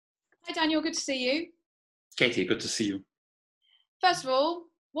Daniel, good to see you. Katie, good to see you. First of all,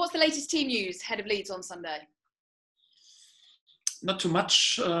 what's the latest team news ahead of Leeds on Sunday? Not too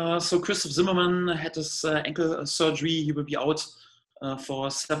much. So Christoph Zimmermann had his ankle surgery. He will be out for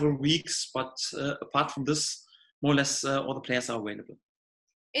several weeks. But apart from this, more or less all the players are available.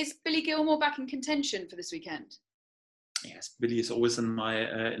 Is Billy Gilmore back in contention for this weekend? Yes, Billy is always in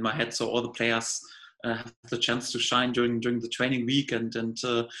my head. So all the players have the chance to shine during the training week. And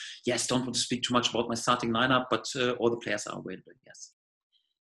yes, don't want to speak too much about my starting lineup, but all the players are available. Yes.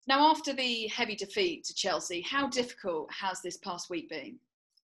 Now, after the heavy defeat to Chelsea, how difficult has this past week been?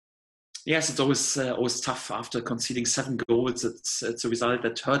 Yes, it's always tough after conceding 7 goals. It's a result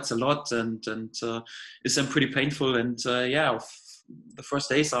that hurts a lot and is then pretty painful. And the first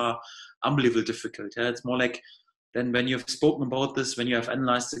days are unbelievably difficult. Yeah? It's more like then when you've spoken about this, when you have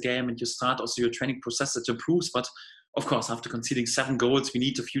analyzed the game and you start also your training process, it improves. But of course, after conceding 7 goals, we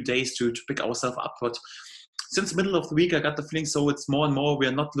need a few days to pick ourselves up. But since the middle of the week, I got the feeling so it's more and more we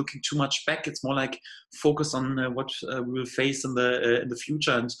are not looking too much back. It's more like focus on what we will face in the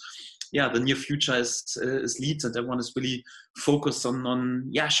future. And yeah, the near future is Leeds, and everyone is really focused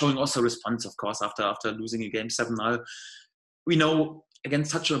on showing also response. Of course, after losing a game 7-0, we know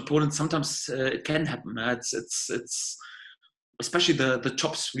against such an opponent sometimes it can happen. It's especially the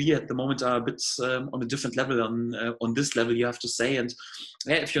top 3 at the moment are a bit on a different level on this level, you have to say. And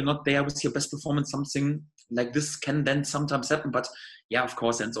yeah, if you're not there with your best performance, something like this can then sometimes happen. But yeah, of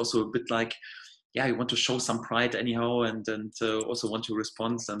course, and it's also a bit like, yeah, you want to show some pride anyhow, and also want to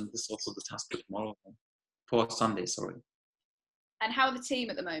respond. And this is also the task for tomorrow, for Sunday, sorry. And how are the team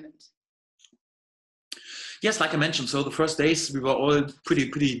at the moment? Yes, like I mentioned, so the first days we were all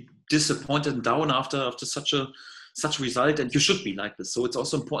pretty disappointed and down after such a result, and you should be like this. So it's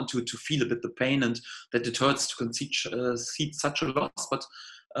also important to feel a bit the pain and that it hurts to concede such a loss. But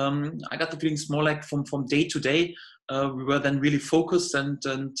I got the feelings more like from day to day, we were then really focused, and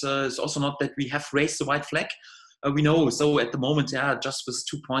it's also not that we have raised the white flag. We know, so at the moment, just with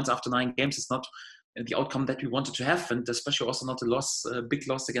 2 points after 9 games, it's not the outcome that we wanted to have, and especially also not a big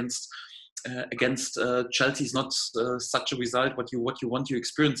loss against Chelsea is not such a result what you want to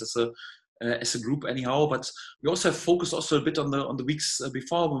experience as a group anyhow. But we also have focused also a bit on the weeks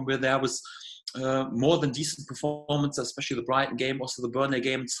before when we were there with more than decent performance, especially the Brighton game, also the Burnley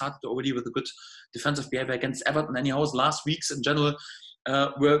game. It started already with a good defensive behavior against Everton. Anyhow, the last weeks in general,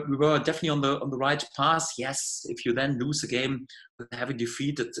 we were definitely on the right path. Yes, if you then lose a game with a heavy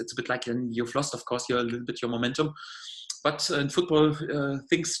defeat, it's a bit like you've lost, of course, your momentum. But in football,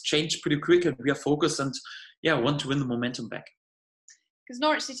 things change pretty quick, and we are focused and want to win the momentum back. Because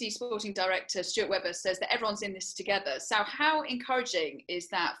Norwich City sporting director Stuart Webber says that everyone's in this together. So how encouraging is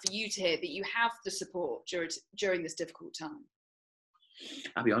that for you to hear that you have the support during this difficult time?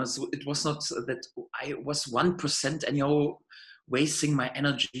 I'll be honest, it was not that I was 1% anyhow wasting my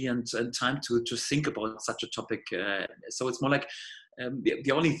energy and time to think about such a topic. So it's more like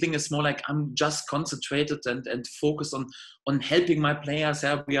the only thing is more like I'm just concentrated and focused on helping my players.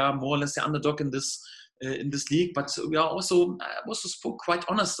 Yeah, we are more or less the underdog in this league, but we are also I also spoke quite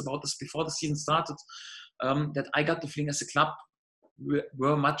honest about this before the season started. That I got the feeling as a club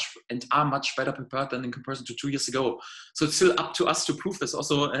were much and are much better prepared than in comparison to 2 years ago. So it's still up to us to prove this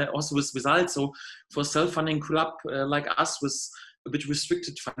also with results. So for a self-funding club like us with a bit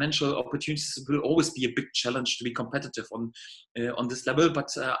restricted financial opportunities, it will always be a big challenge to be competitive on this level. But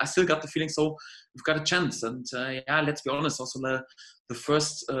I still got the feeling so we've got a chance. And let's be honest, also the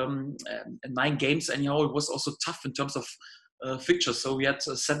first 9 games anyhow, it was also tough in terms of fixtures. So we had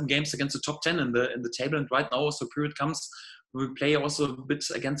 7 games against the top 10 in the table, and right now also period comes we play also a bit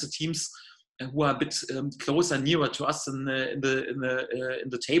against the teams who are a bit closer, nearer to us in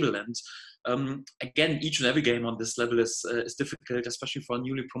the table. And again, each and every game on this level is difficult, especially for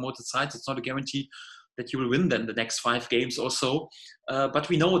newly promoted sides. It's not a guarantee that you will win then the next 5 games or so. But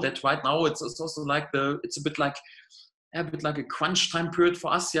we know that right now it's also like it's a bit like a crunch time period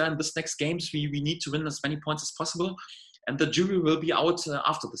for us. Yeah, in this next games we need to win as many points as possible, and the jury will be out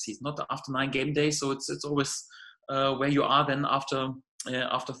after the season, not after 9 game days. So it's always where you are then after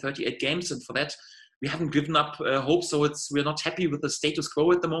 38 games, and for that we haven't given up hope. So we're not happy with the status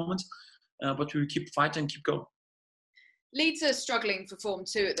quo at the moment, but we will keep fighting, keep going. Leeds are struggling for form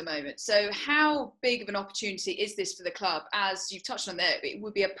too at the moment. So how big of an opportunity is this for the club? As you've touched on there, it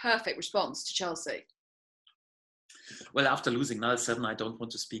would be a perfect response to Chelsea. Well, after losing 0-7, I don't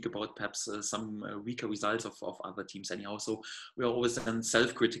want to speak about perhaps some weaker results of other teams anyhow. So we are always then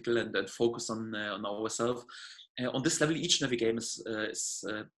self-critical and focused on ourselves. on this level, each and every game is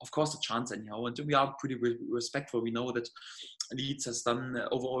of course a chance anyhow, and we are pretty respectful. We know that Leeds has done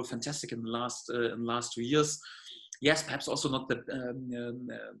overall fantastic in the last 2 years. Yes, perhaps also not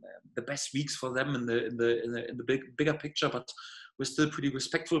the best weeks for them in the bigger picture, but we're still pretty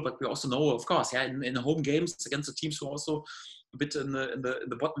respectful. But we also know, of course, in home games against the teams who are also a bit in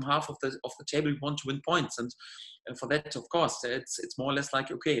the bottom half of the table, we want to win points, and for that, of course, it's more or less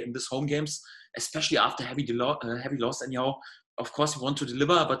like, okay, in this home games, especially after heavy loss, anyhow, of course we want to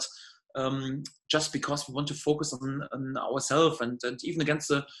deliver, but just because we want to focus on ourselves, and even against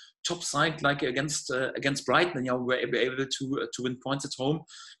the top side, like against Brighton, we were able to win points at home,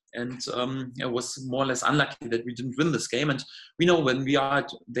 and it was more or less unlucky that we didn't win this game. And we know when we are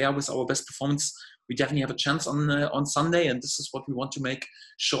there with our best performance, we definitely have a chance on Sunday, and this is what we want to make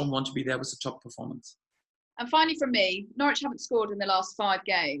sure. We want to be there with the top performance. And finally, from me, Norwich haven't scored in the last 5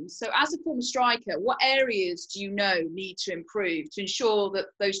 games. So as a former striker, what areas do you know need to improve to ensure that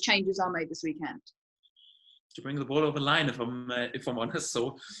those changes are made this weekend? To bring the ball over the line, if I'm honest.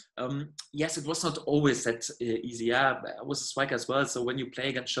 So yes, it was not always that easy. Yeah, I was a striker as well. So when you play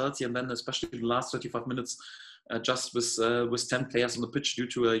against Chelsea, and then especially the last 35 minutes, just with 10 players on the pitch due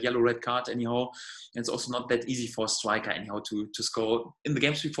to a yellow-red card, anyhow, it's also not that easy for a striker, anyhow, to score. In the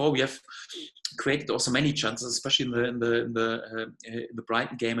games before, we have created also many chances, especially in the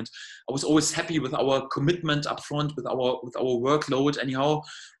Brighton game, and I was always happy with our commitment up front, with our workload. Anyhow,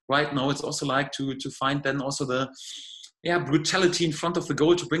 right now it's also like to find then also the brutality in front of the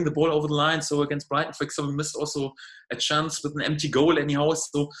goal to bring the ball over the line. So against Brighton, for example, we missed also a chance with an empty goal anyhow.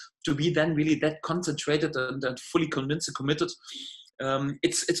 So to be then really that concentrated and fully convinced and committed,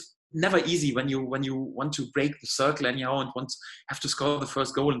 it's never easy when you want to break the circle anyhow and have to score the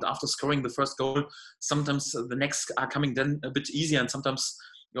first goal. And after scoring the first goal, sometimes the next are coming then a bit easier, and sometimes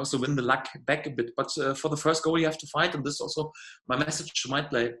you also win the luck back a bit. But for the first goal, you have to fight, and this is also my message to my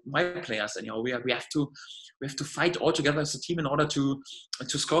players. Anyhow, we have to fight all together as a team in order to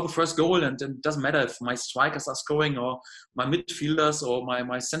score the first goal. And it doesn't matter if my strikers are scoring or my midfielders or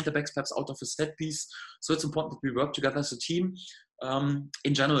my centre backs perhaps out of a set piece. So it's important that we work together as a team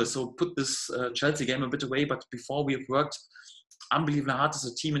in general. So put this Chelsea game a bit away, but before we have worked unbelievably hard as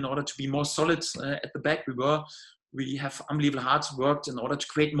a team in order to be more solid at the back. We have unbelievably hard worked in order to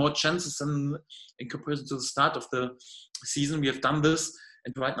create more chances in comparison to the start of the season. We have done this,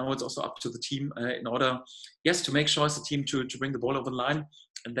 and right now it's also up to the team in order, yes, to make sure as a team to bring the ball over the line,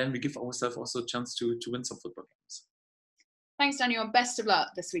 and then we give ourselves also a chance to win some football games. Thanks, Daniel, and best of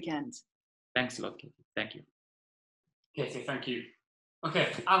luck this weekend. Thanks a lot, Katie. Thank you. Katie, thank you.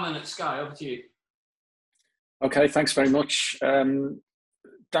 Okay, Alan at Sky, over to you. Okay, thanks very much.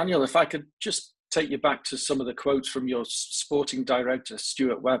 Daniel, if I could just take you back to some of the quotes from your sporting director,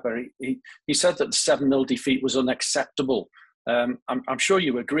 Stuart Webber. He said that the 7-0 defeat was unacceptable. I'm sure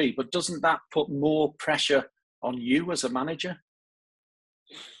you agree, but doesn't that put more pressure on you as a manager?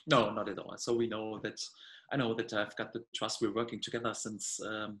 No, not at all. So I know that I've got the trust. We're working together since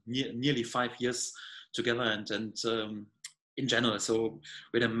nearly 5 years together, and in general. So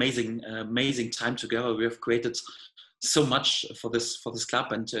we had an amazing time together. We have created so much for this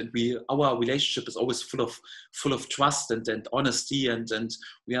club, and our relationship is always full of trust and honesty, and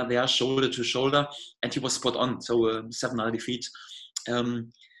we are there shoulder to shoulder. And he was spot on. So 7-0 defeat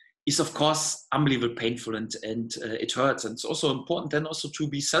is of course unbelievably painful, and it hurts. And it's also important then also to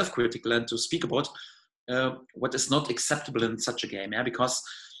be self-critical and to speak about what is not acceptable in such a game. Yeah, because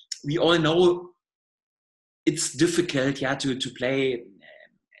we all know it's difficult, to play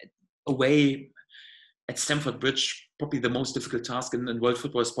away at Stamford Bridge. Probably the most difficult task in world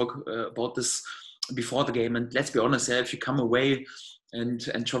football. I spoke about this before the game, and let's be honest, if you come away and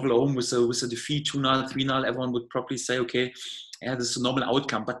travel home with a defeat 2-0, 3-0, everyone would probably say, okay, this is a normal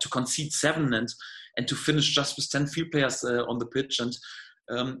outcome. But to concede 7 and to finish just with 10 field players on the pitch, and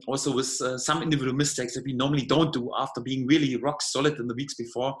also with some individual mistakes that we normally don't do after being really rock solid in the weeks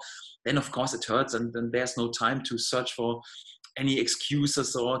before, then of course it hurts, and there's no time to search for any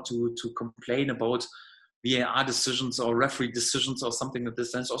excuses or to complain about VAR decisions or referee decisions or something like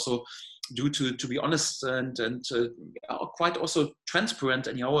this. And it's also due to be honest and quite also transparent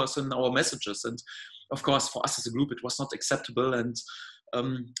in our messages. And of course, for us as a group, it was not acceptable. And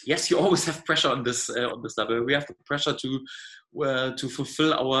yes, you always have pressure on this level. We have the pressure to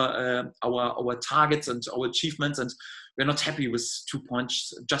fulfill our targets and our achievements. And we're not happy with 2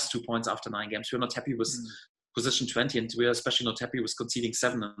 points, just 2 points after 9 games. We're not happy with position 20, and we're especially not happy with conceding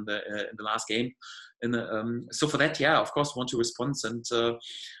 7 in the last game. And so for that, of course, we want to respond, and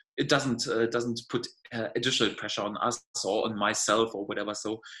it doesn't put additional pressure on us or on myself or whatever.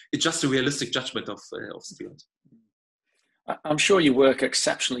 So it's just a realistic judgment of the field. I'm sure you work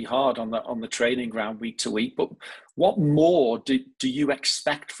exceptionally hard on the training ground week to week, but what more do you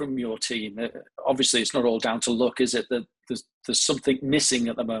expect from your team? Obviously, it's not all down to luck, is it? That there's something missing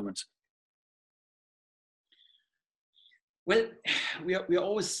at the moment. Well, we are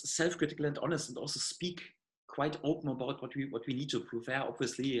always self-critical and honest, and also speak quite open about what we need to improve. Yeah,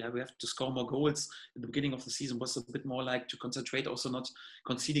 obviously, we have to score more goals. In the beginning of the season was a bit more like to concentrate, also not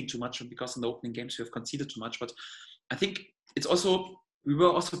conceding too much, because in the opening games we have conceded too much. But I think it's also, we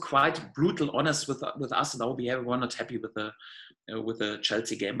were also quite brutal honest with us and our behavior. We're not happy with the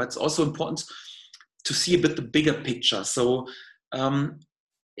Chelsea game, but it's also important to see a bit the bigger picture. So in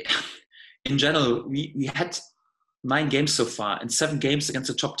general, we had 9 games so far and 7 games against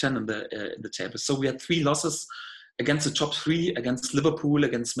the top 10 in the table. So we had 3 losses against the top 3, against Liverpool,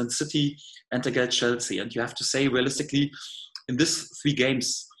 against Man City, and against Chelsea. And you have to say, realistically, in these 3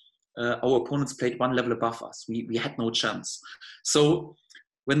 games, our opponents played 1 level above us. We had no chance. So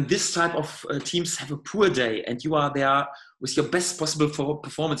when this type of teams have a poor day and you are there with your best possible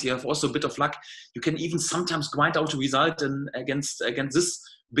performance, you have also a bit of luck. You can even sometimes grind out a result against this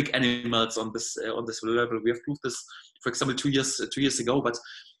big animals on this level. We have proved this, for example, 2 years ago. But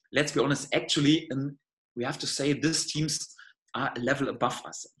let's be honest, actually, we have to say these teams are a level above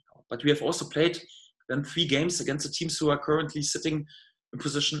us. But we have also played then 3 games against the teams who are currently sitting in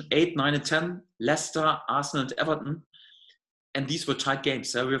position 8, 9, and 10: Leicester, Arsenal, and Everton. And these were tight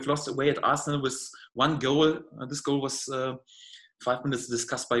games. We have lost away at Arsenal with 1 goal. This goal was 5 minutes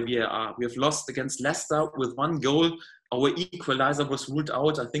discussed by VAR. We have lost against Leicester with 1 goal. Our equalizer was ruled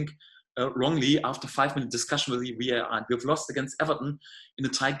out, I think, wrongly after 5-minute discussion with the VAR. And we have lost against Everton in a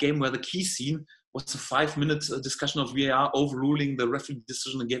tight game where the key scene was a 5-minute discussion of VAR overruling the referee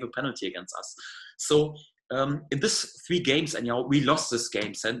decision and gave a penalty against us. So in this 3 games, anyhow, we lost these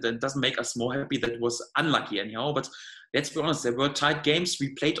games, and it doesn't make us more happy that it was unlucky anyhow. But let's be honest, there were tight games. We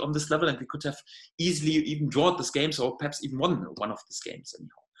played on this level, and we could have easily even drawn these games, or perhaps even won one of these games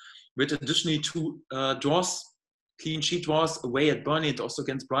anyhow. We had additionally 2 draws, clean sheet draws, away at Burnley and also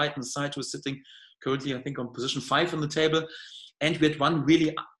against Brighton, the side who is sitting currently, I think, on position 5 on the table. And we had 1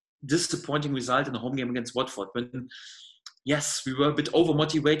 really disappointing result in the home game against Watford, when, yes, we were a bit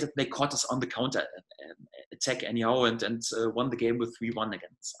overmotivated. They caught us on the counter attack anyhow, and won the game with 3-1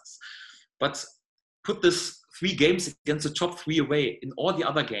 against us. But put this 3 games against the top 3 away. In all the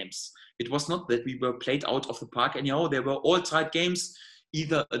other games, it was not that we were played out of the park anyhow. They were all tight games,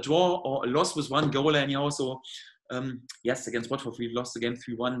 either a draw or a loss with 1 goal anyhow. So yes, against Watford we lost the game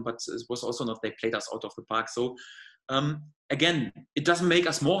 3-1, but it was also not they played us out of the park. So again, it doesn't make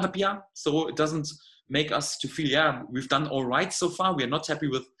us more happier. So it doesn't make us to feel, yeah, we've done all right so far. We are not happy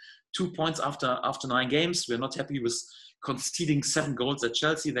with 2 points after 9 games. We're not happy with conceding 7 goals at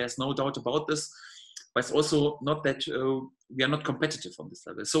Chelsea. There's no doubt about this. But it's also not that we are not competitive on this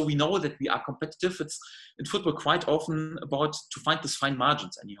level. So we know that we are competitive. It's in football quite often about to find these fine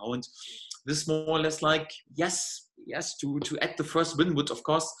margins anyhow. And this is more or less like, yes, to add the first win would, of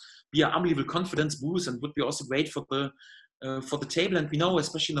course, be an unbelievable confidence boost and would be also great for the table. And we know,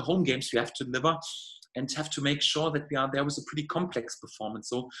 especially in the home games, we have to deliver and have to make sure that we are there with a pretty complex performance.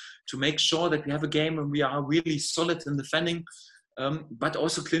 So to make sure that we have a game where we are really solid in defending, but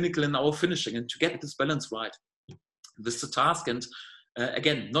also clinical in our finishing, and to get this balance right. This is the task. And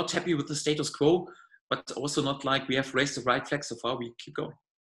again, not happy with the status quo, but also not like we have raised the right flag so far. We keep going.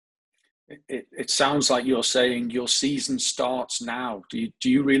 It sounds like you're saying your season starts now. Do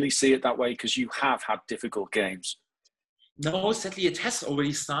you really see it that way? Because you have had difficult games. No, sadly, it has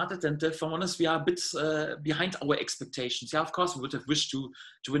already started. And if I'm honest, we are a bit behind our expectations. Yeah, of course, we would have wished to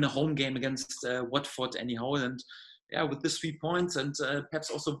win a home game against Watford anyhow. And yeah, with this 3 points and perhaps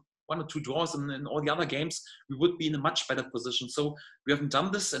also 1 or 2 draws in all the other games, we would be in a much better position. So we haven't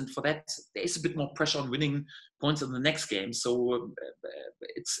done this, and for that there is a bit more pressure on winning points in the next game. So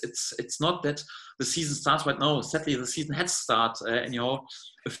it's not that the season starts right now. Sadly, the season had started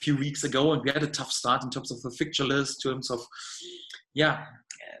a few weeks ago, and we had a tough start in terms of the fixture list, in terms of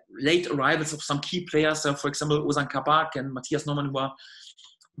late arrivals of some key players. For example, Ozan Kabak and Matthias Norman, who are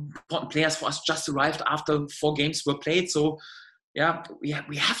important players for us, just arrived after 4 games were played. So yeah,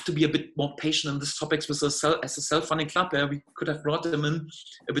 we have to be a bit more patient in these topics as a self-funding club. We could have brought them in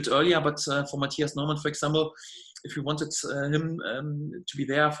a bit earlier, but for Matthias Norman, for example, if we wanted him to be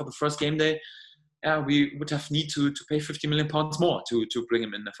there for the first game day, we would have need to pay £50 million more to bring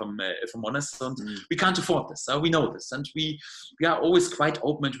him in, if I'm honest. And we can't afford this. We know this, and we are always quite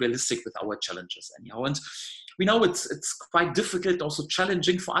open and realistic with our challenges anyhow. And we know it's quite difficult, also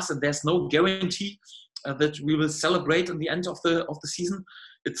challenging for us, and there's no guarantee that we will celebrate in the end of the season.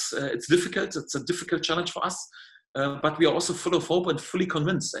 It's difficult. It's a difficult challenge for us. but we are also full of hope and fully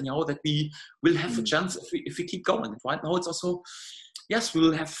convinced, anyhow, that we will have a chance if we keep going. Right now, it's also, yes, we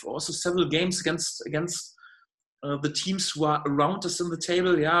will have also several games against the teams who are around us in the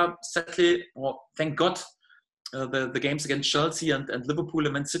table. Yeah, sadly, or thank God, the games against Chelsea and Liverpool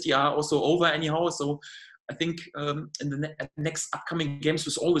and Man City are also over anyhow. So I think in the next upcoming games,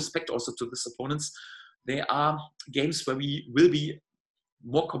 with all respect also to these opponents, they are games where we will be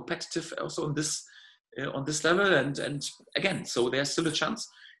more competitive also on this level. And again, so there's still a chance.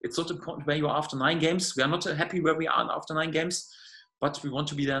 It's not important where you are after 9 games. We are not happy where we are after 9 games, but we want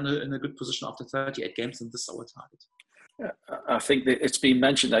to be there in a good position after 38 games, and this is our target. I think that it's been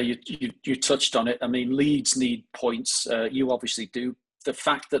mentioned there. You touched on it. I mean, Leeds need points. You obviously do. The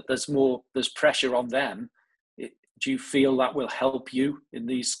fact that there's pressure on them. Do you feel that will help you in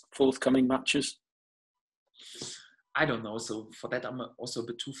these forthcoming matches? I don't know. So for that, I'm also a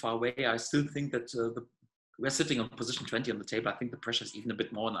bit too far away. I still think that we're sitting on position 20 on the table. I think the pressure is even a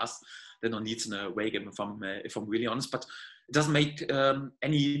bit more on us than on Leeds in a away game, if I'm really honest. But it doesn't make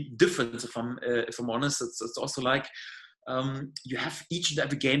any difference if I'm honest. It's also like you have each and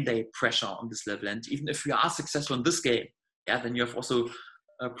every game day pressure on this level, and even if you are successful in this game, then you have also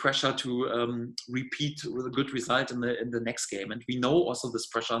pressure to repeat with a good result in the next game. And we know also this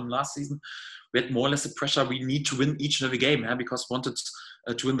pressure. In last season, we had more or less the pressure we need to win each and every game, because we wanted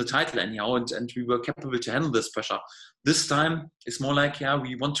to win the title anyhow, and we were capable to handle this pressure. This time it's more like,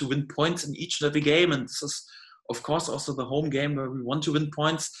 we want to win points in each and every game, and this is of course also the home game where we want to win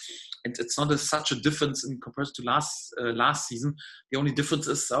points. And it's not such a difference in comparison to last season. The only difference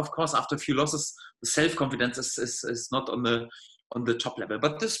is, of course, after a few losses, the self-confidence is not on the top level.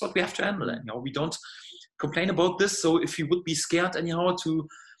 But this is what we have to handle. Anyhow, we don't complain about this. So if you would be scared anyhow to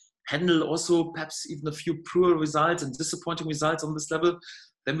handle also perhaps even a few poor results and disappointing results on this level,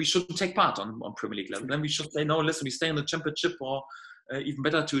 then we shouldn't take part on Premier League level. Then we should say, no, listen, we stay in the Championship, or even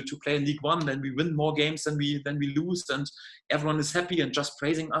better to play in League One. Then we win more games than we lose, and everyone is happy and just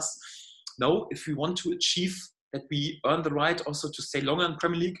praising us. No, if we want to achieve that, we earn the right also to stay longer in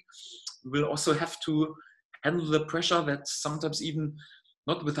Premier League, we will also have to handle the pressure that sometimes even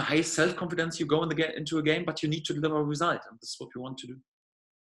not with the highest self-confidence you go into a game, but you need to deliver a result, and this is what we want to do.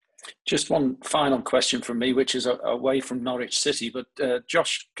 Just one final question from me, which is away from Norwich City, but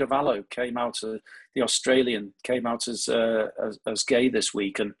Josh Cavallo came out, the Australian, came out as gay this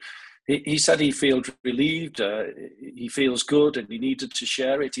week, and he said he feels relieved, he feels good, and he needed to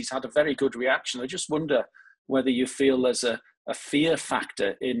share it. He's had a very good reaction. I just wonder whether you feel there's a fear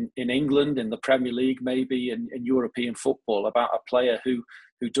factor in England, in the Premier League, maybe in European football, about a player who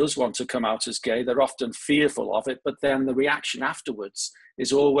does want to come out as gay. They're often fearful of it, but then the reaction afterwards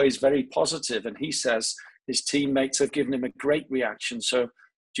is always very positive. And he says his teammates have given him a great reaction. So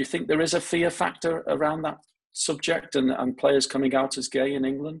do you think there is a fear factor around that subject and players coming out as gay in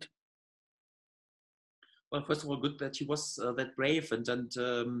England? Well, first of all, good that he was that brave, and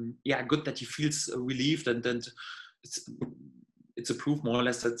good that he feels relieved, and it's a proof more or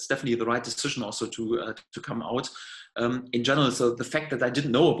less that's definitely the right decision also to come out. In general, so the fact that I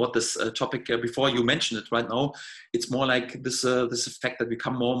didn't know about this topic before you mentioned it right now, it's more like this effect that we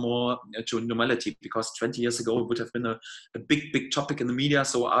come more and more to normality, because 20 years ago it would have been a big topic in the media,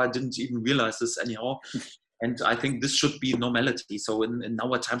 so I didn't even realize this anyhow. And I think this should be normality. So in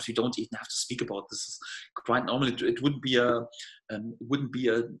our times, we don't even have to speak about this. It's quite normal. It wouldn't be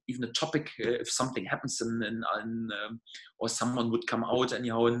even a topic if something happens or someone would come out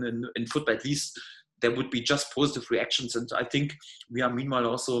anyhow in football. At least there would be just positive reactions. And I think we are meanwhile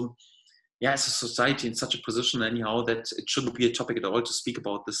also, as a society, in such a position anyhow that it shouldn't be a topic at all to speak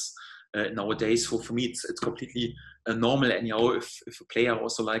about this. Nowadays, for me, it's completely normal anyhow if a player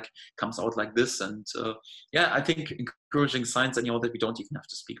also comes out like this, and I think encouraging signs anyhow that we don't even have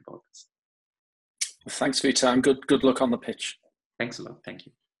to speak about this. Thanks for your time. Good luck on the pitch. Thanks a lot. Thank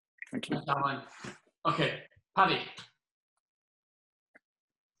you. Thank you. Okay, Paddy.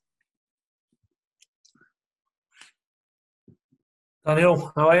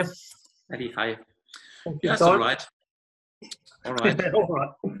 Daniel, how are you? Paddy, hi. Yes, all right. All right. Yeah, all right.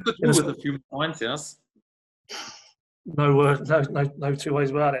 Good with a few points, yes. No two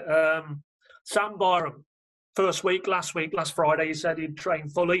ways about it. Sam Byram, last Friday, he said he'd train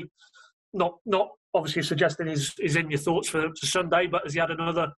fully. Not obviously suggesting he's in your thoughts for Sunday, but has he had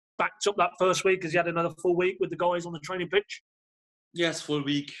backed up that first week? Has he had another full week with the guys on the training pitch? Yes, full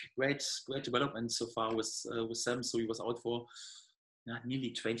week. Great development so far with Sam. So he was out for nearly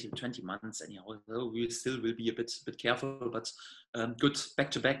 20 months anyhow. So we still will be a bit careful, but good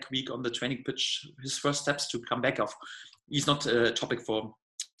back-to-back week on the training pitch. His first steps to come back off. He's not a topic for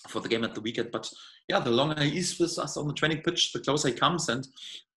for the game at the weekend. But yeah, the longer he is with us on the training pitch, the closer he comes, and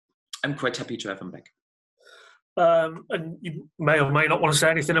I'm quite happy to have him back. And you may or may not want to say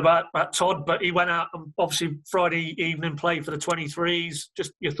anything about Todd, but he went out and obviously Friday evening played for the 23s.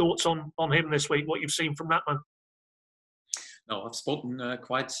 Just your thoughts on him this week, what you've seen from that man? No, I've spoken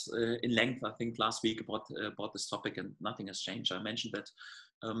quite in length, I think, last week about this topic, and nothing has changed. I mentioned that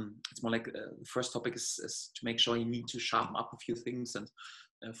it's more like the first topic is to make sure you need to sharpen up a few things, and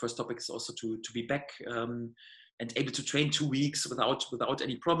first topic is also to be back and able to train 2 weeks without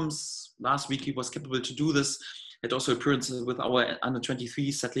any problems. Last week he was capable to do this. Had also appearances with our under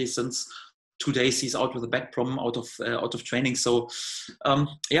 23. Sadly, since 2 days he's out with a back problem out of training. So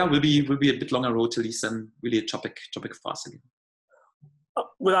will be a bit longer road till he's then really a topic for us again.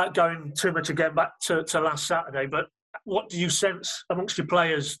 Without going too much again back to last Saturday, but what do you sense amongst your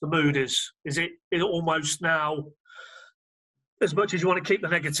players the mood is? Is it almost now, as much as you want to keep the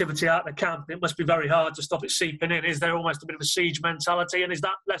negativity out of the camp, it must be very hard to stop it seeping in? Is there almost a bit of a siege mentality? And is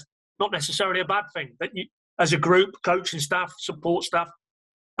that not necessarily a bad thing? That you, as a group, coaching staff, support staff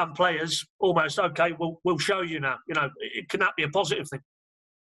and players, almost, okay, we'll show you now. You know, can that be a positive thing?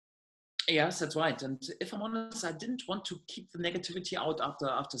 Yes, that's right. And if I'm honest, I didn't want to keep the negativity out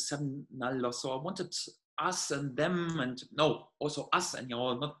after 7-0 loss. So I wanted us and them, and also us, and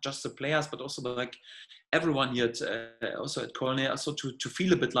not just the players, but also like everyone here also at Colney, also to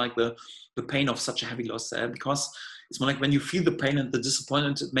feel a bit like the pain of such a heavy loss, because it's more like when you feel the pain and the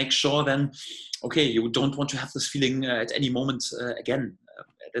disappointment, make sure then, okay, you don't want to have this feeling at any moment again.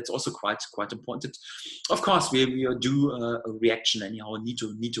 That's also quite important. Of course, we do a reaction anyhow, need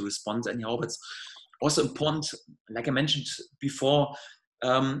to respond anyhow, but it's also important, like I mentioned before,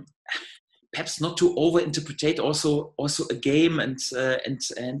 perhaps not to overinterpret also a game and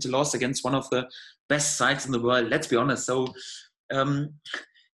a loss against one of the best sides in the world. Let's be honest. So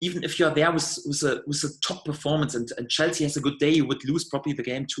even if you're there with a top performance and Chelsea has a good day, you would lose probably the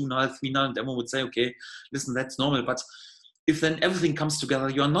game 2-0, 3-0, and everyone would say, okay, listen, that's normal. But if then everything comes together,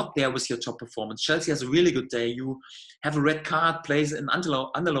 you're not there with your top performance. Chelsea has a really good day. You have a red card, plays an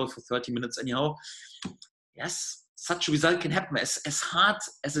underload for 30 minutes, anyhow. Yes, such a result can happen, as hard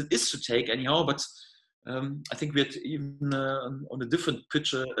as it is to take, anyhow. But I think we had even on a different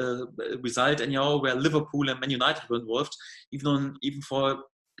pitch result, anyhow, where Liverpool and Man United were involved. Even for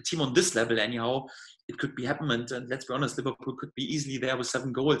a team on this level, anyhow, it could be happening. And let's be honest, Liverpool could be easily there with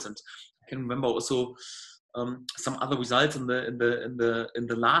 7 goals. And I can remember also some other results in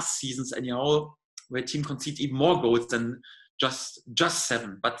the last seasons, anyhow, where a team conceded even more goals than just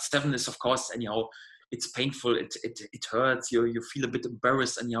 7. But 7 is, of course, anyhow, it's painful. It hurts. You feel a bit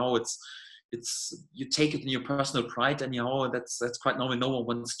embarrassed, anyhow. It's you take it in your personal pride, anyhow. That's quite normal. No one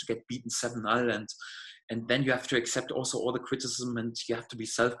wants to get beaten 7-0, and then you have to accept also all the criticism, and you have to be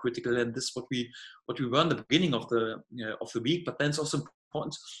self-critical. And this is what we were in the beginning of the week. But then it's also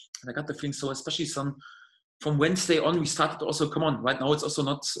important, and I got the feeling so, especially from Wednesday on, we started also, come on, right now it's also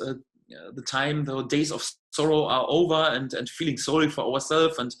not the time, the days of sorrow are over, and feeling sorry for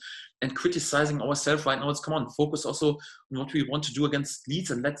ourselves and criticizing ourselves. Right now it's, come on, focus also on what we want to do against Leeds,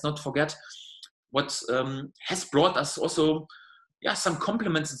 and let's not forget what has brought us also some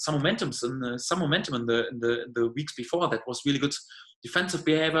compliments and some momentum in the weeks before. That was really good defensive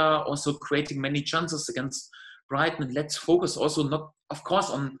behavior, also creating many chances against Brighton. And let's focus also not, of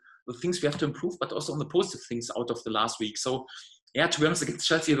course, on the things we have to improve, but also on the positive things out of the last week. So, to be honest, against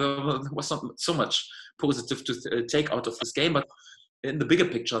Chelsea, there was not so much positive to take out of this game, but in the bigger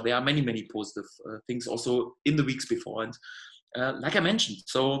picture, there are many, many positive things also in the weeks before. And like I mentioned,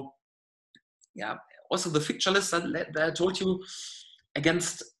 so, also the fixture list that I told you,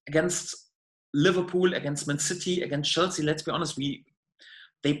 against Liverpool, against Man City, against Chelsea, let's be honest,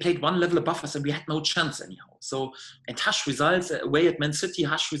 they played one level above us and we had no chance anyhow. So, and harsh results away at Man City,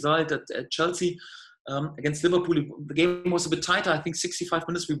 harsh result at Chelsea. Against Liverpool, the game was a bit tighter. I think 65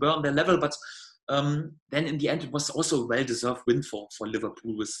 minutes we were on their level, but then in the end it was also a well-deserved win for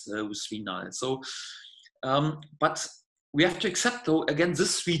Liverpool with 3-0. So, but we have to accept, though, again,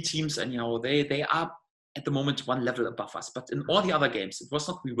 these 3 teams anyhow, they are at the moment one level above us. But in all the other games, it was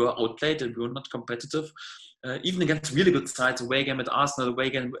not we were outplayed and we were not competitive. Even against really good sides, away game at Arsenal, away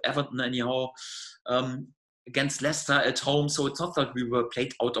game at Everton, anyhow, against Leicester at home. So it's not that we were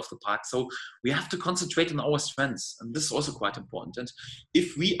played out of the park. So we have to concentrate on our strengths. And this is also quite important. And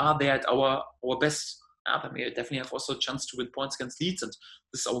if we are there at our best, then we definitely have also a chance to win points against Leeds. And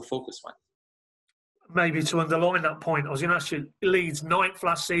this is our focus, right? Maybe to underline that point, I was going to ask you, Leeds 9th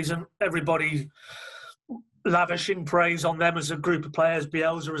last season, everybody lavishing praise on them as a group of players,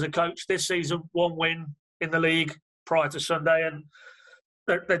 Bielsa as a coach. This season, 1 win in the league prior to Sunday, and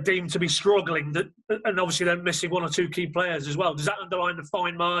they're deemed to be struggling, and obviously they're missing one or two key players as well. Does that underline the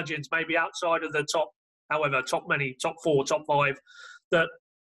fine margins, maybe outside of the top, however, top 4, top 5, that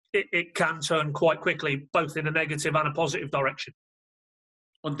it can turn quite quickly, both in a negative and a positive direction?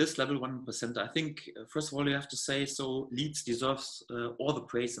 On this level, 100%. I think, first of all, you have to say, so Leeds deserves all the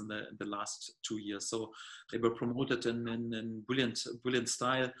praise in the last 2 years. So they were promoted in brilliant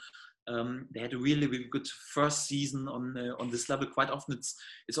style. They had a really, really good first season on this level. Quite often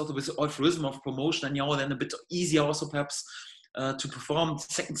it's also with the euphorism of promotion, and then a bit easier also perhaps to perform.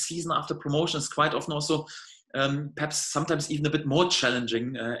 Second season after promotion is quite often also perhaps sometimes even a bit more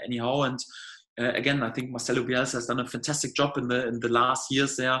challenging anyhow. And again, I think Marcelo Bielsa has done a fantastic job in the last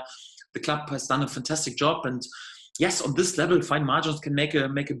years there. The club has done a fantastic job, and yes, on this level, fine margins can make a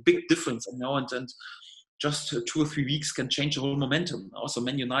big difference, and just 2 or 3 weeks can change the whole momentum. Also,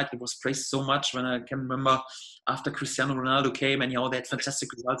 Man United was praised so much when I can remember after Cristiano Ronaldo came, and they had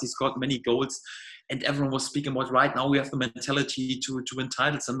fantastic results. He scored many goals, and everyone was speaking about right now we have the mentality to win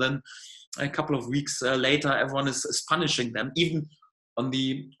titles, and then a couple of weeks later, everyone is punishing them, even on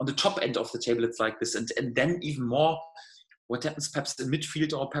the top end of the table. It's like this, and then even more what happens perhaps in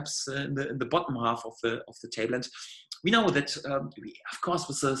midfield or perhaps in the bottom half of the table. And we know that of course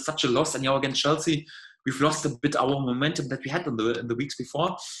with such a loss, and against Chelsea, we've lost a bit our momentum that we had in the weeks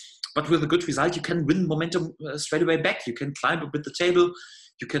before. But with a good result, you can win momentum straight away back. You can climb a bit the table.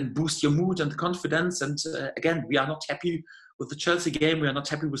 You can boost your mood and confidence. And again, we are not happy with the Chelsea game. We are not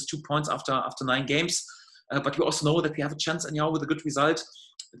happy with 2 points after 9 games. But we also know that we have a chance, with a good result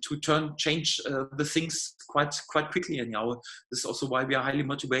to change the things quite quickly. This is also why we are highly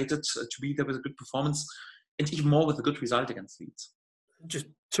motivated to be there with a good performance, and even more with a good result against Leeds. Just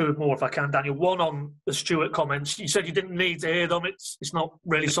 2 more, if I can, Daniel. One on the Stuart comments. You said you didn't need to hear them. It's not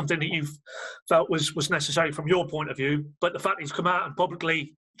really something that you felt was necessary from your point of view. But the fact he's come out and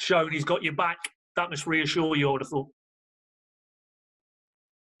publicly shown he's got your back, that must reassure you, I would have thought.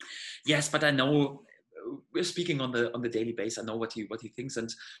 Yes, but I know we're speaking on the daily basis. I know what he thinks,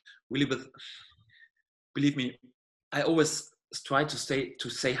 and really, believe me, I always try to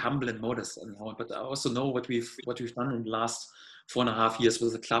stay humble and modest, but I also know what we've done in the last 4.5 years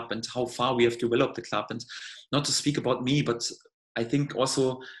with the club and how far we have developed the club. And not to speak about me, but I think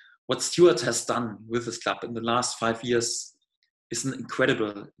also what Stuart has done with this club in the last 5 years is an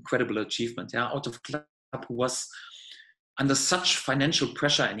incredible achievement. Out of a club who was under such financial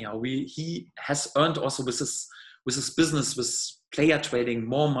pressure, he has earned also with his business, with player trading,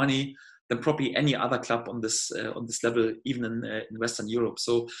 more money than probably any other club on this level, even in Western Europe.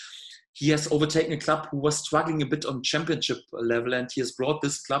 So he has overtaken a club who was struggling a bit on championship level, and he has brought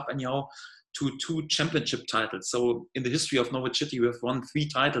this club to 2 championship titles. So in the history of Norwich City, we have won 3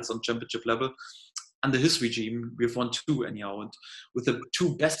 titles on championship level. Under his regime, we've won 2 and with the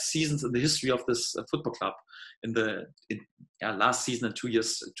 2 best seasons in the history of this football club in last season and 2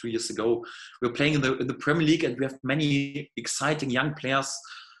 years ago. We're playing in the Premier League, and we have many exciting young players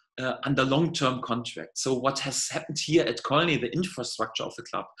under long-term contract. So what has happened here at Colney, the infrastructure of the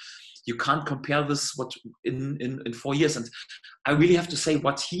club, you can't compare this in 4 years. And I really have to say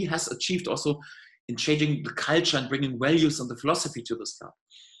what he has achieved also in changing the culture and bringing values and the philosophy to this club.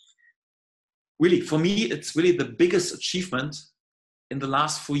 Really, for me, it's really the biggest achievement in the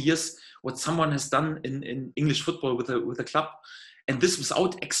last 4 years, what someone has done in English football with a club. And this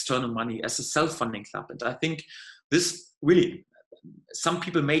without external money, as a self-funding club. And I think this really, some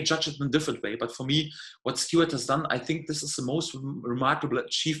people may judge it in a different way, but for me, what Stuart has done, I think this is the most remarkable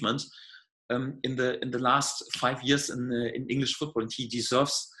achievement in the last 5 years in English football, and he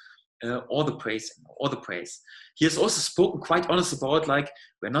deserves all the praise. He has also spoken quite honest about,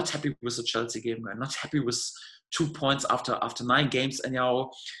 we're not happy with the Chelsea game, we're not happy with 2 points after 9 games, and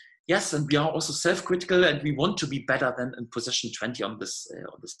yes, and we are also self-critical, and we want to be better than in possession 20 on this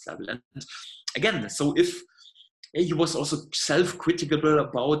level. And again, so if he was also self-critical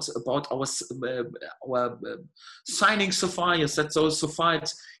about our signing so far. He said so far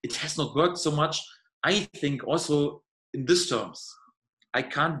it has not worked so much. I think also in these terms, I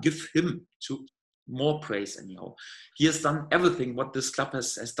can't give him more praise anyhow. He has done everything what this club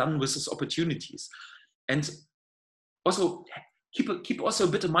has done with his opportunities, and also keep also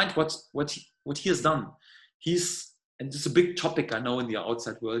a bit in mind what he has done. And it's a big topic I know in the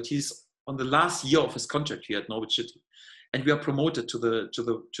outside world. He's on the last year of his contract here at Norwich City, and we are promoted to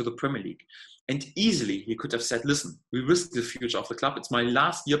the Premier League. And easily he could have said, "Listen, we risk the future of the club. It's my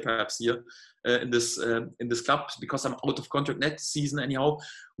last year, perhaps here in this club, because I'm out of contract next season. Anyhow,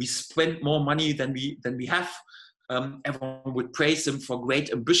 we spend more money than we have. Everyone would praise him for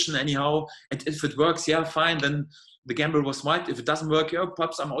great ambition. Anyhow, and if it works, yeah, fine. Then the gamble was right. If it doesn't work,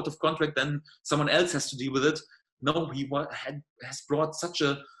 perhaps I'm out of contract, then someone else has to deal with it. No, he has brought such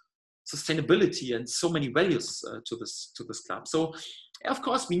a sustainability and so many values to this club. So, of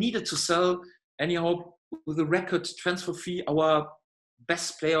course, we needed to sell anyhow with a record transfer fee our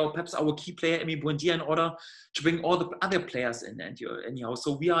best player, or perhaps our key player, Emi Buendia, in order to bring all the other players in. And anyhow,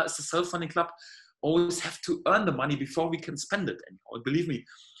 so we are, as a self-funding club, always have to earn the money before we can spend it. Anyhow, believe me,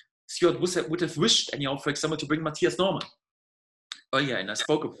 Stuart would have wished, anyhow, for example, to bring Matthias Norman earlier, and I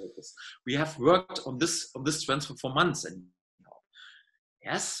spoke about this. We have worked on this transfer for months, and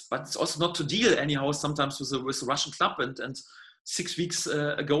yes, but it's also not to deal anyhow sometimes with a Russian club, and 6 weeks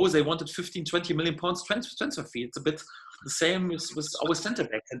ago they wanted 15-20 million pounds transfer fee. It's a bit the same with our centre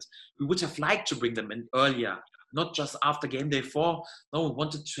back, and we would have liked to bring them in earlier, not just after game day 4. No, we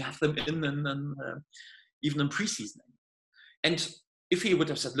wanted to have them in and even in pre-season. And if he would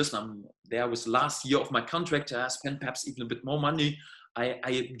have said, listen, I'm there with the last year of my contract, I spend perhaps even a bit more money,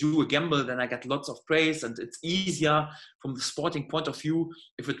 I do a gamble, then I get lots of praise, and it's easier from the sporting point of view.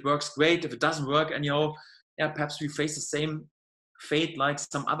 If it works, great. If it doesn't work, anyhow, perhaps we face the same fate like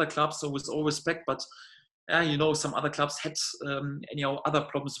some other clubs. So with all respect, but some other clubs had other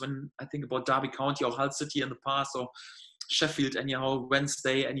problems. When I think about Derby County or Hull City in the past, or Sheffield, anyhow,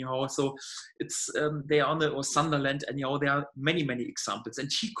 Wednesday, anyhow. So it's or Sunderland, anyhow. There are many examples, and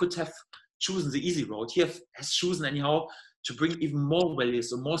he could have chosen the easy road. He has chosen, anyhow, to bring even more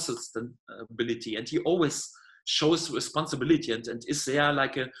values and more sustainability, and he always shows responsibility and is there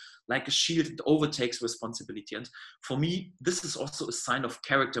like a shield that overtakes responsibility. And for me, this is also a sign of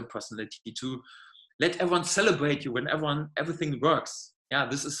character and personality, to let everyone celebrate you when everything works. Yeah,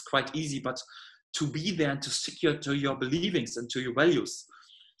 this is quite easy, but to be there and to stick to your beliefs and to your values.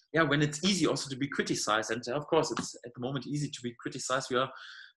 Yeah, when it's easy also to be criticized, and of course it's at the moment easy to be criticized. We are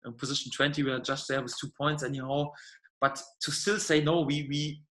in position 20, we are just there with 2 points anyhow. But to still say, no,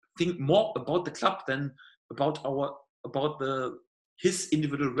 we think more about the club than about his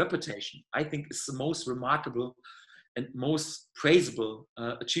individual reputation, I think is the most remarkable and most praisable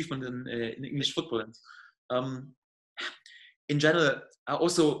achievement in English football. And in general, I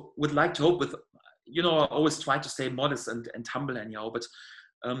also would like to hope with, I always try to stay modest and humble anyhow, but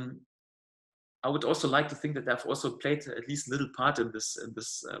I would also like to think that I've also played at least a little part in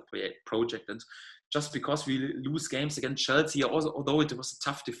this project. And just because we lose games against Chelsea, although it was a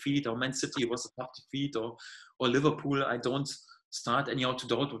tough defeat, or Man City was a tough defeat, or Liverpool, I don't start anyhow to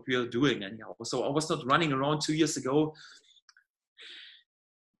doubt what we are doing anyhow. So I was not running around 2 years ago.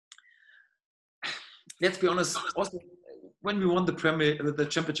 Let's be honest, also when we won the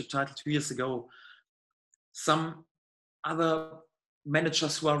championship title 2 years ago, some other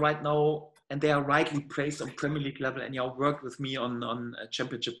managers who are right now, and they are rightly praised on Premier League level, and worked with me on a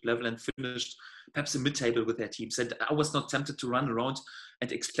championship level and finished perhaps in mid-table with their teams. And I was not tempted to run around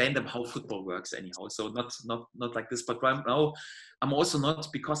and explain them how football works anyhow. So not like this. But right now, I'm also not,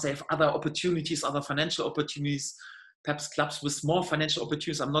 because they have other opportunities, other financial opportunities, perhaps clubs with more financial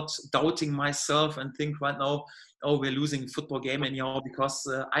opportunities. I'm not doubting myself and think right now, oh, we're losing football game anyhow because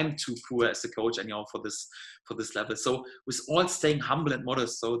I'm too poor as a coach anyhow for this level. So with all staying humble and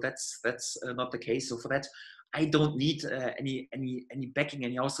modest, so that's not the case. So for that, I don't need any backing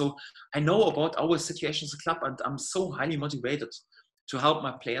anyhow. So I know about our situation as a club, and I'm so highly motivated to help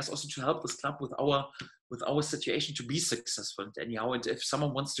my players, also to help this club with our situation to be successful anyhow. And if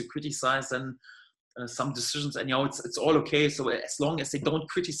someone wants to criticize, then some decisions anyhow, it's all okay. So as long as they don't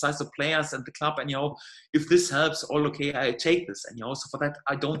criticize the players and the club anyhow, if this helps, all okay, I take this anyhow. So for that,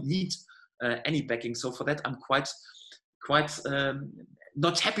 I don't need any backing. So for that, I'm quite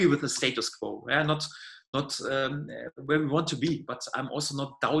not happy with the status quo. Yeah, not where we want to be, but I'm also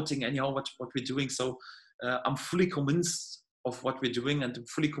not doubting anyhow what we're doing. So I'm fully convinced of what we're doing, and I'm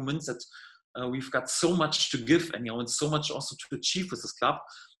fully convinced that we've got so much to give anyhow, and so much also to achieve with this club.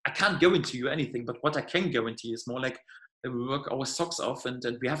 I can't guarantee you anything, but what I can guarantee is more like that we work our socks off, and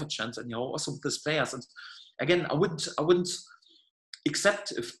we have a chance, and also with these players. And again, I wouldn't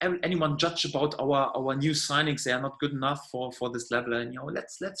accept if anyone judge about our new signings. They are not good enough for this level. And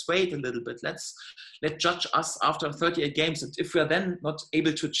let's wait a little bit. Let's judge us after 38 games, and if we are then not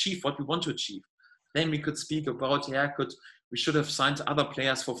able to achieve what we want to achieve, then we could speak about we should have signed other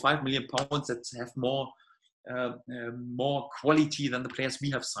players for £5 million that have more quality than the players we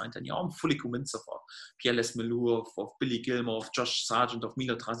have signed. And I'm fully convinced of Pierre Lesmelou, of Billy Gilmore, of Josh Sargent, of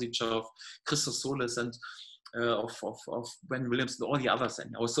Milo Drasic, of Christos Solis, and of Ben Williams, and all the others.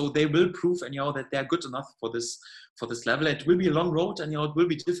 So they will prove that they're good enough for this level. It will be a long road, and it will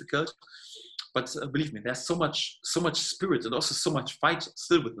be difficult. But believe me, there's so much spirit and also so much fight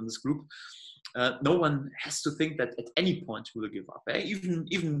still within this group. no one has to think that at any point we will give up.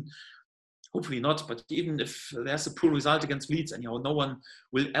 Even hopefully not, but even if there's a poor result against Leeds, anyhow, no one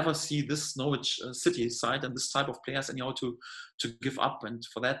will ever see this Norwich City side and this type of players anyhow to give up. And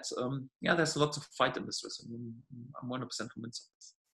for that, there's lots of fight in this race. I'm 100% convinced of this.